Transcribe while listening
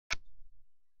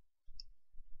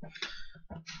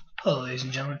Hello ladies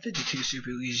and gentlemen,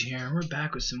 52superluigi here, and we're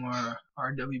back with some more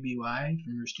RWBY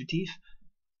from Rooster Teeth.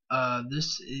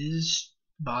 This is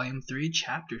Volume 3,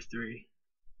 Chapter 3.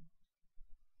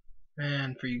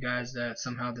 And for you guys that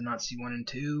somehow did not see 1 and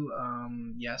 2,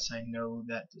 yes, I know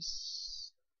that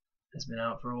this has been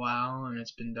out for a while, and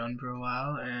it's been done for a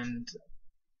while, and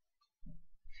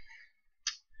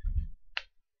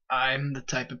I'm the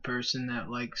type of person that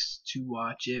likes to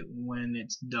watch it when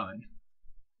it's done.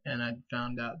 And I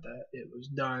found out that it was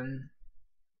done.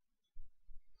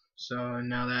 So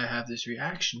now that I have this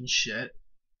reaction shit,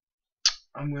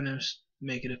 I'm gonna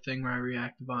make it a thing where I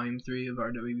react to Volume 3 of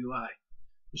RWBY.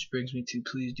 Which brings me to,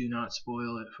 please do not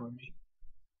spoil it for me.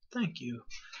 Thank you.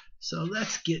 So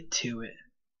let's get to it.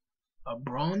 A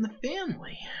Brawl in the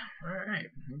Family. Alright,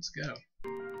 let's go.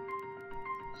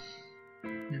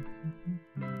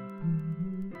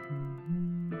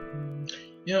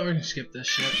 You know, we're gonna skip this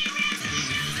shit.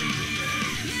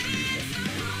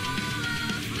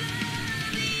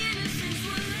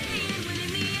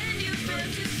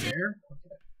 There?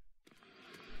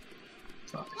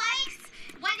 Okay. Likes,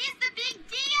 what is the big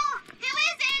deal? Who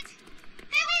is it?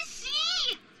 Who is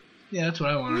she? Yeah, that's what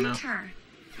I want to know. Winter.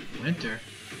 Winter?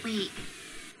 Wait.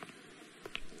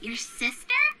 Your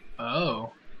sister?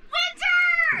 Oh.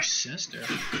 Winter! Your sister?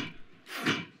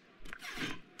 Winter!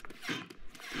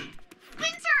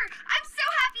 I'm so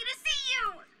happy to see you!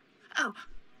 Oh,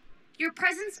 your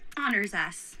presence honors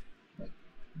us.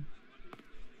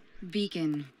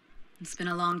 Beacon. It's been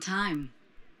a long time.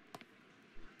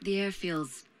 The air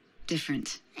feels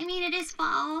different. I mean, it is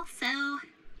fall, so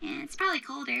yeah, it's probably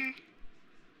colder.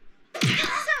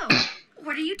 So,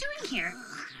 what are you doing here?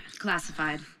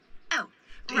 Classified. Oh,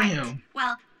 right. Damn.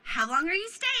 Well, how long are you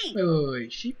staying?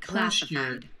 Wait. She punched your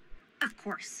Classified. Of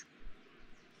course.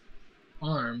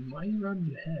 arm. Why are you rubbing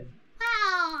your head?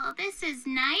 Well, this is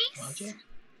nice. Roger?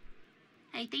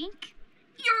 I think.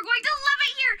 You're going to love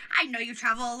it here! I know you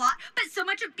travel a lot, but so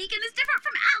much of Beacon is different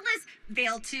from Atlas.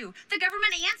 Vale, too. The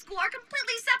government and school are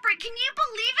completely separate. Can you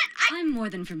believe it? I'm more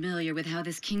than familiar with how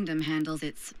this kingdom handles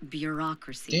its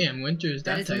bureaucracy. Damn, Winter is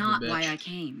that That is type not of bitch. why I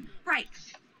came. Right.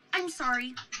 I'm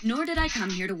sorry. Nor did I come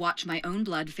here to watch my own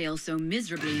blood fail so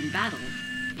miserably in battle.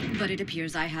 But it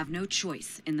appears I have no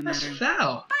choice in the That's matter.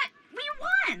 foul. But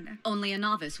we won. Only a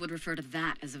novice would refer to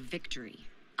that as a victory.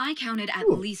 I counted at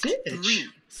Ooh, least bitch. 3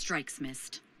 strikes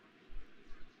missed.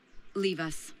 Leave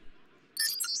us.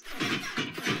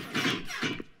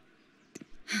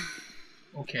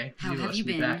 Okay. How leave have us. you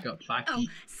We been? back up 5 Oh, feet.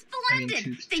 splendid.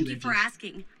 two Thank you for inches.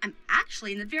 asking. I'm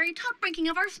actually in the very top ranking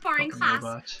of our sparring Fucking class.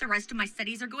 robots. The rest of my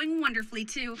studies are going wonderfully,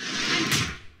 too.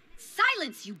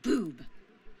 Silence, you boob!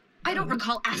 I don't Oh,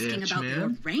 recall asking bitch, about your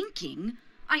man. ranking.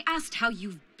 I asked how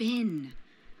you've been.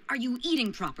 Are you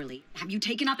eating properly? Have you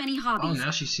taken up any hobbies? Oh,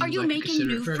 now she seems Are you like a making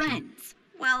considerate new person. friends?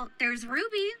 Well, there's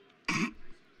Ruby.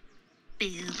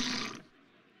 Boo.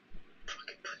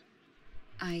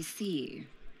 I see.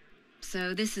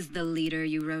 So this is the leader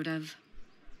you wrote of.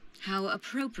 How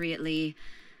appropriately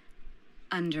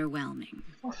underwhelming.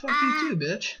 Oh, fuck you too,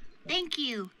 bitch. Thank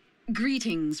you.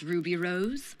 Greetings, Ruby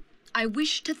Rose. I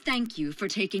wish to thank you for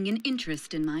taking an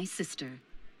interest in my sister.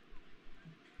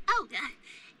 Oh,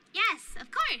 yes, of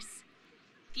course.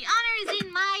 The honor is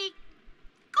in my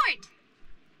court.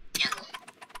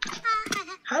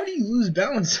 How do you lose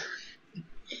balance?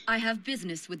 I have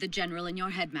business with the general and your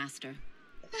headmaster.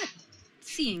 But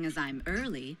seeing as I'm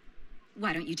early,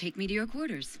 why don't you take me to your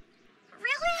quarters?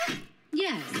 Really?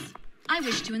 Yes. I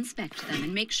wish to inspect them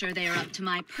and make sure they are up to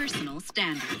my personal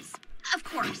standards. Of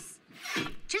course.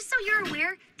 Just so you're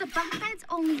aware, the bunk beds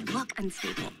only look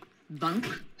unstable. Bunk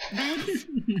beds?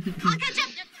 I'll catch up.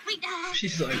 Wait,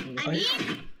 She's like, what? I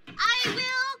mean, I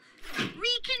will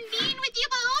reconvene with you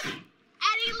both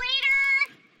at a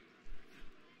later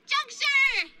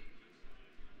juncture.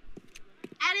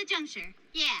 At a juncture,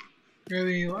 yeah.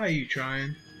 Really? Why are you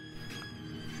trying?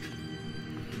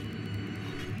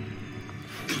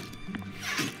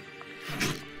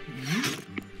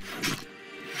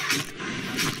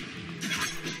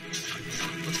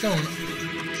 What's going on?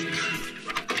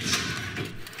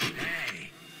 Hey.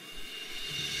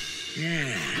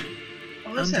 Yeah, Oh,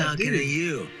 I'm that's that talking to dude.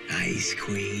 you, Ice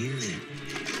Queen.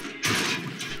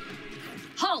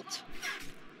 Halt!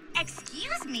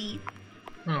 Excuse me.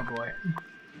 Oh boy.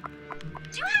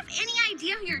 Do you have any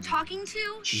idea who you're talking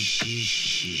to? Shh,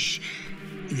 shh, shh.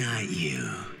 Not you.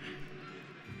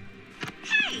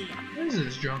 Hey! What is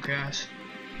this drunk ass?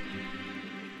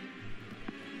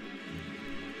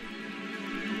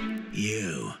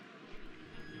 You.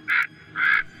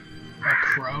 A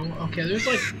crow? Okay, there's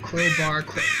like crowbar,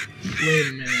 Wait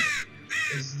a minute.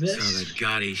 Is this? So the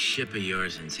gaudy ship of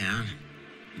yours in town?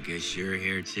 I guess you're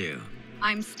here too.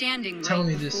 I'm standing Tell right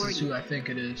me this before is you. who I think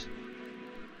it is.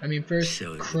 I mean, first, So it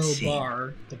would Crow seem.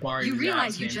 Bar. The bar You got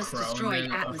realize is you named just Crow, and destroyed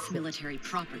then, Atlas military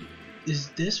property. Is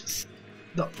this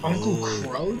the Uncle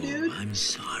Crow, dude? I'm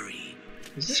sorry.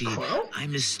 Is this See, Crow? I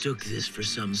mistook this for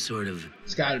some sort of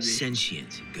It's gotta be.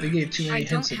 sentient They garbage. gave too many I don't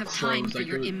hints of have crows. time for Like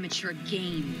your it immature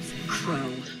games,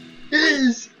 Crow.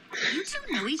 is You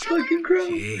two know each other? fucking Crow.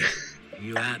 Gee,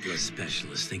 you Atlas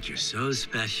specialists think you're so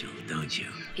special, don't you?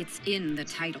 It's in the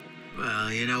title.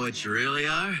 Well, you know what you really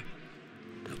are?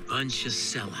 A bunch of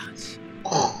sellouts.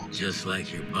 Just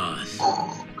like your boss.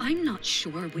 I'm not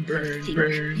sure what you Burn, think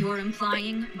burn. you're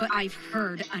implying, but I've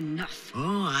heard enough.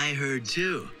 Oh, I heard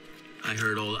too. I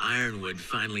heard old Ironwood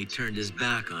finally turned his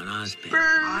back on Ozpin.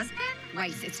 Osmond?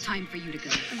 Weiss, it's time for you to go.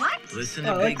 What? Listen I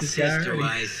to like Big this guy Sister already.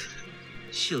 Weiss.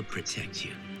 She'll protect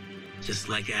you. Just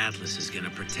like Atlas is gonna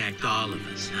protect all of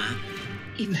us, huh?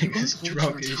 If you won't Nigga's hold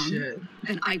drunk your as tongue, shit.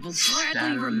 then I will Stabbing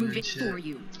gladly him remove and it shit. for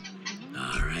you.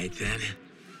 All right then.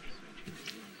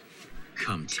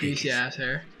 Come take Greasy it. ass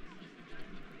hair.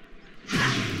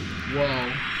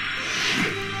 Whoa.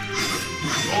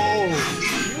 Oh.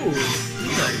 Ooh.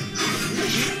 He's like,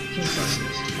 can't trust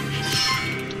this.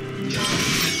 Yo.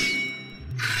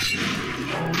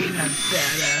 Oh, look at that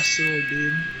badass sword,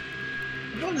 dude.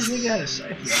 How long does this nigga have a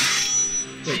scythe,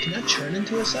 though? Wait, can that turn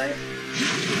into a scythe?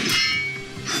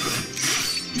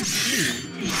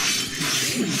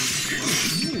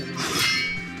 Ooh.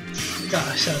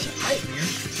 Gosh, that was a fight, man.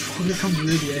 Oh, here comes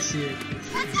Ruby, I see it.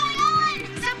 What's going on?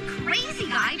 Some crazy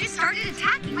guy just started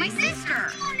attacking my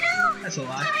sister. Oh no! That's a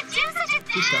lie. Don't do such a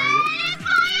thing! Who started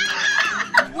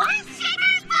it? What?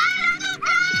 Shaker's blood on the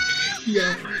ground! Yo,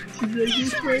 she's like, Each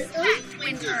this of way. us next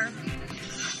winter.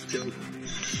 Dope.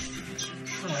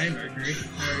 Oh, hey, Mercury.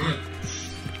 How are you?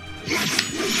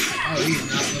 Oh, you do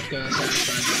not look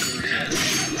satisfied with yours yet.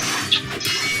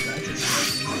 That's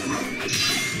interesting.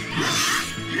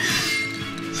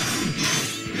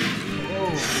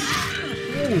 Oh.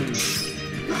 Oh.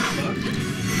 Fuck.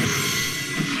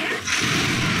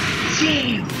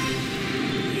 Damn!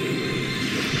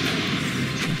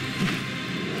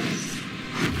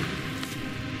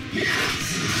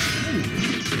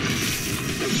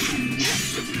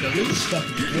 The little stuff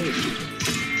is really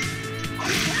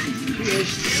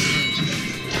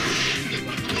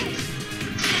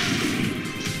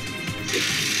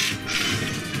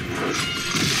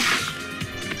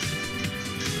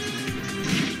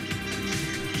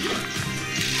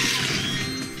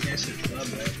Yes, it's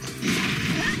love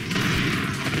it.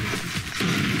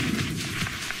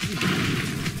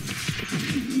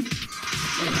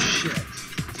 Oh shit.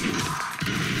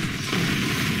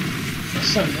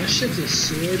 Son, that shit's a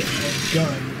sword, a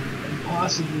gun, and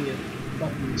possibly a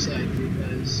fucking scythe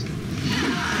because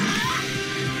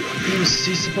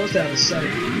he's supposed to have a scythe.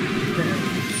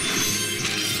 Apparently.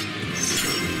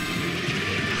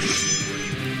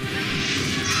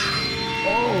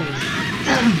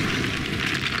 Oh!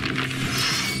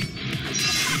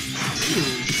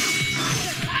 Ooh.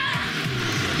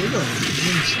 They're going to the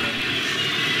inside.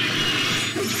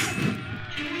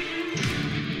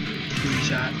 Good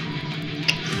shot.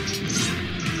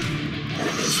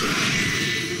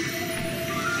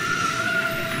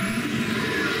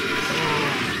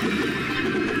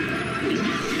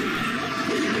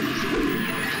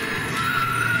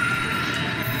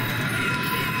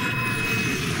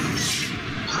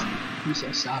 He's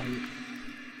so savvy.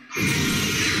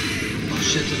 Oh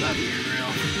shit's about to get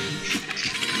real.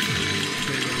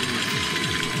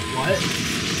 What?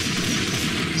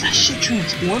 Is that shit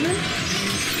transforming?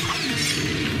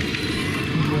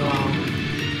 Wow.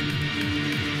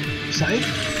 Scythe?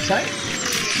 Scythe?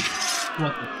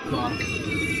 What the fuck?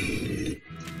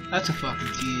 That's a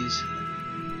fucking tease.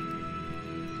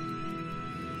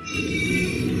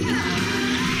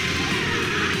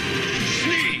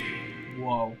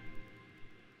 Whoa.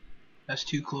 That's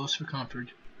too close for comfort.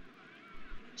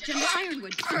 General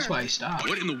Ironwood, That's sir. why he stopped.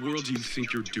 What in the world do you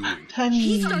think you're doing?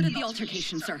 He started the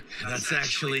altercation, sir. That's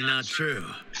actually not true.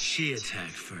 She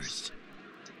attacked first.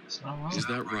 It's not wrong. Is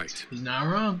that right? He's not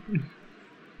wrong.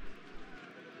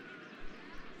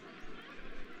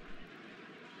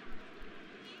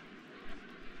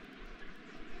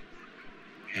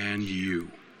 And you.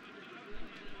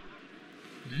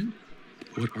 Hmm?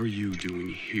 What are you doing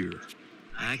here?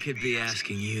 I could be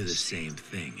asking you the same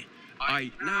thing.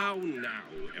 Now,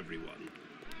 everyone.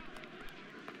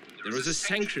 There is a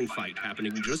sanctioned fight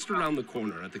happening just around the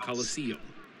corner at the Coliseum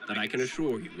that I can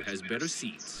assure you has better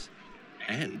seats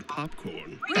and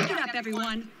popcorn. Wake it up,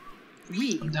 everyone.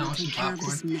 We I'm down will with some take care of this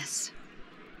popcorn. mess.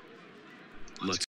 Let's